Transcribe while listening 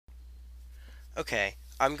Okay,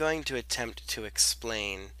 I'm going to attempt to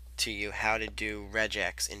explain to you how to do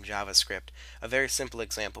regex in JavaScript. A very simple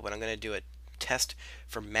example, but I'm going to do a test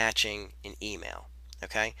for matching an email.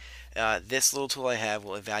 Okay, this little tool I have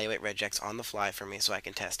will evaluate regex on the fly for me so I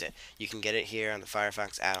can test it. You can get it here on the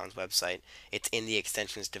Firefox add-ons website. It's in the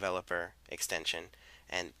extensions developer extension,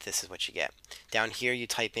 and this is what you get. Down here you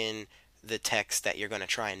type in the text that you're going to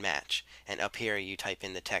try and match, and up here you type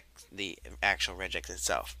in the actual regex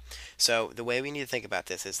itself. So the way we need to think about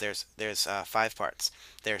this is there's 5 parts.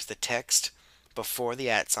 There's the text before the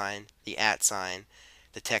 @,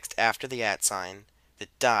 the text after the @, the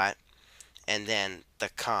dot, and then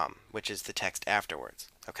the which is the text afterwards.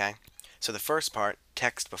 Okay? So the first part,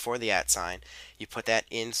 text before the @, you put that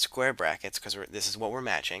in square brackets because this is what we're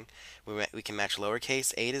matching. We can match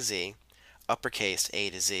lowercase a to z, uppercase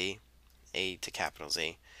a to z, a to capital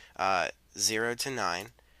Z, 0 to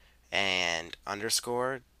 9, and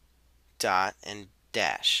underscore, dot, and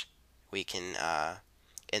dash. We can,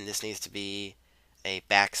 and this needs to be a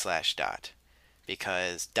 \dot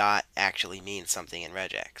because dot actually means something in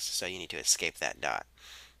regex, so you need to escape that dot.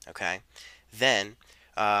 Okay? Then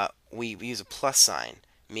we use a plus sign,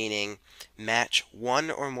 meaning match one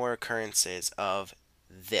or more occurrences of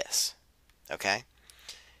this. Okay?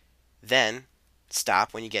 Then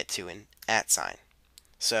stop when you get to an @.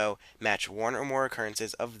 So match one or more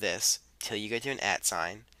occurrences of this till you get to an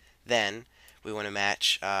 @. Then we want to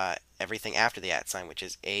match everything after the @, which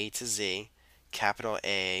is A to Z, capital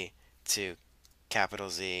A to capital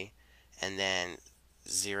Z, and then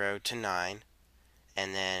 0 to 9,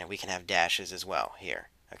 and then we can have dashes as well here.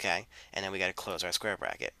 Okay, and then we got to close our square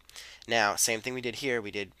bracket. Now, same thing we did here.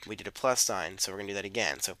 We did a plus sign, so we're gonna do that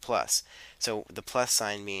again. So plus. So the plus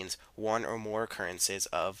sign means one or more occurrences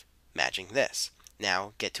of matching this.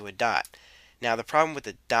 Now get to a dot. Now the problem with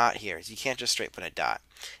the dot here is you can't just straight put a dot.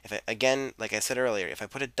 Again, like I said earlier, if I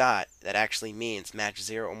put a dot, that actually means match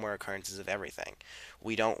 0 or more occurrences of everything.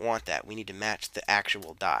 We don't want that. We need to match the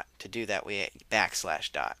actual dot. To do that, we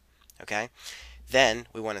 \dot. Okay. Then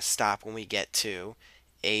we want to stop when we get to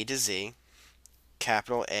A to Z,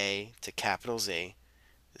 capital A to capital Z,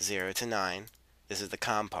 0 to 9. This is the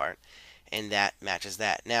part, and that matches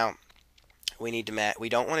that. Now, we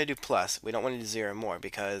don't want to do plus. We don't want to do 0 more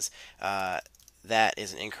because that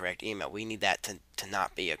is an incorrect email. We need that to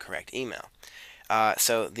not be a correct email.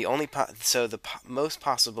 So the most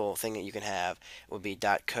possible thing that you can have would be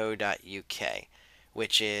 .co.uk,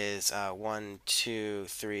 which is 1, 2,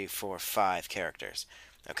 3, 4, 5 characters.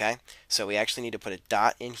 Okay, so we actually need to put a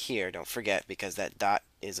dot in here. Don't forget, because that dot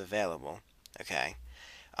is available. Okay,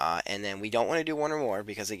 and then we don't want to do one or more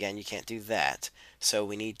because again you can't do that. So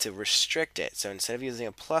we need to restrict it. So instead of using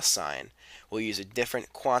a plus sign, we'll use a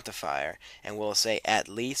different quantifier, and we'll say at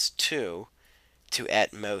least 2 to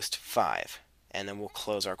at most 5, and then we'll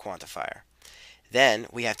close our quantifier. Then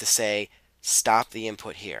we have to say stop the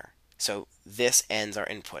input here. So this ends our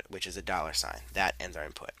input, which is a $sign. That ends our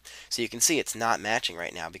input. So you can see it's not matching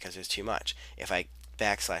right now because there's too much. If I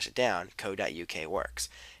backslash it down, co.uk works.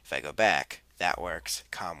 If I go back, that works,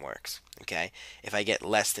 com works. Okay. If I get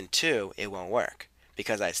less than 2, it won't work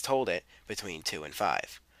because I told it between 2 and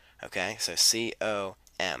 5. Okay. So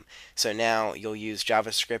COM. So now you'll use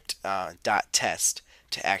JavaScript .test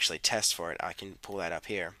to actually test for it. I can pull that up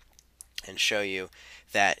here and show you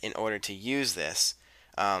that in order to use this,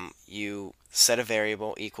 you set a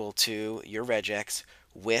variable equal to your regex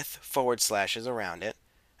with /slashes around it.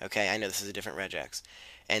 Okay, I know this is a different regex.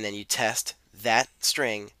 And then you test that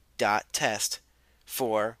string .test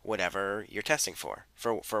for whatever you're testing for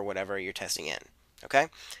whatever you're testing in. Okay,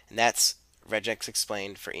 and that's regex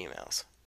explained for emails.